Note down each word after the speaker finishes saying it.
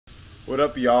What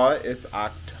up, y'all? It's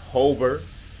October,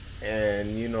 and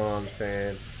you know what I'm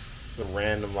saying? It's a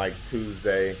random like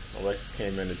Tuesday. Alexis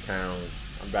came into town.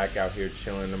 I'm back out here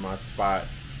chilling in my spot.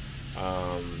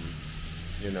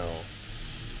 You know,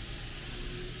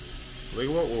 look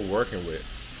at what we're working with.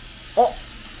 Oh,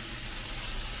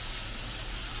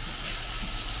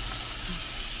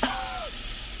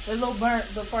 a little burnt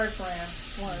the first round.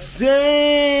 Was.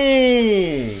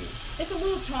 dang! It's a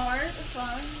little charred. It's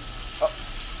fine. Oh.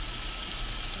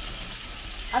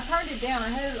 I turned it down. I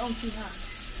had it on too high.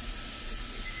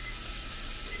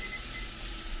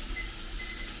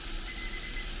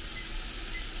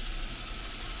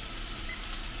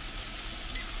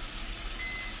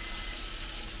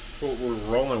 That's what we're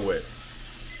rolling with.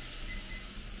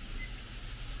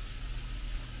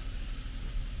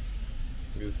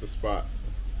 This is the spot.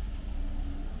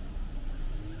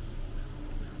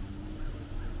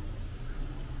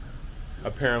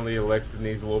 Apparently Alexis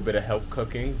needs a little bit of help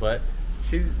cooking, but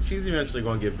she's eventually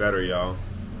gonna get better, y'all.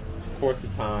 Course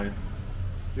of time.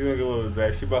 She's gonna get a little bit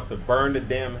better. She's about to burn the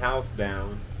damn house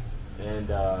down and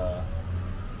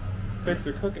fix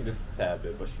her cooking just a tad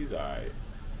bit, but she's alright.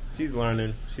 She's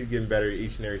learning. She's getting better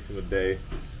each and every single day.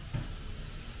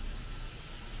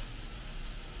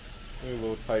 Look at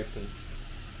little Tyson.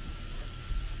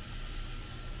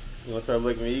 You wanna start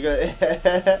looking at me? You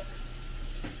got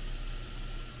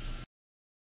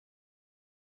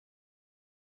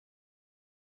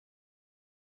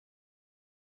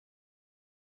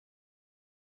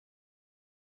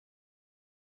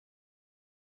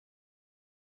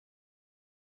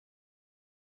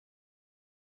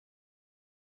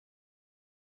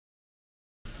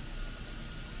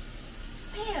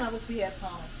Man, I wish we had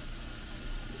time.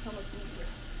 It's so much easier.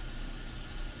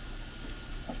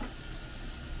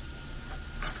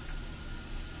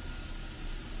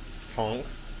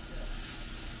 tonks.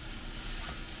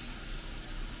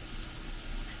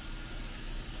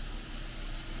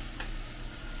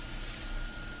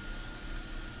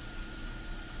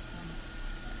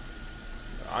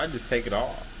 I just take it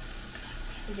off.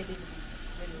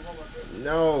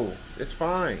 No, it's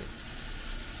fine.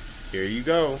 Here you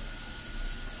go.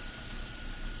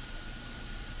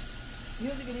 You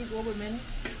have to get these over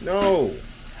minutes? No,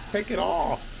 take it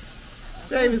off.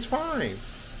 Babe, it's fine.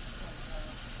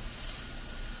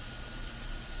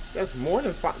 That's more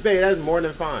than fine. Babe, that's more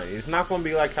than fine. It's not going to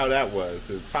be like how that was.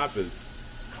 The top is,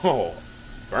 oh,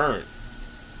 burnt.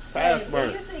 Fast Hey,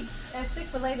 burnt. usually at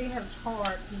Chick-fil-A they have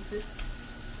charred pieces.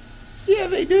 Yeah,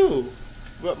 they do.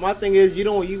 But my thing is, you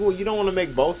don't want to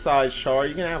make both sides char.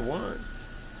 You can have one.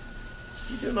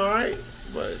 You're doing all right,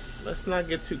 but let's not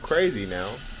get too crazy now.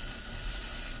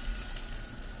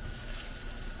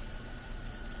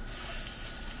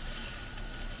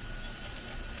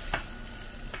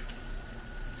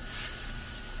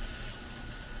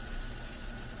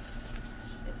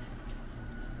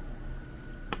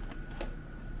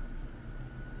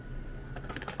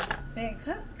 Man,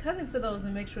 cut into those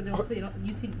and make sure they don't see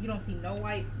you don't see no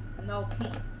white, no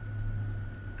pink.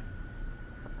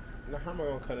 Now, how am I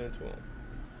gonna cut into them?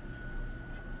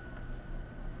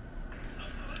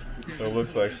 So it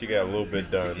looks like she got a little bit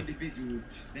done.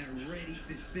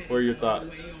 What are your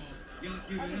thoughts? I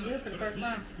did good for the first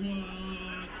time.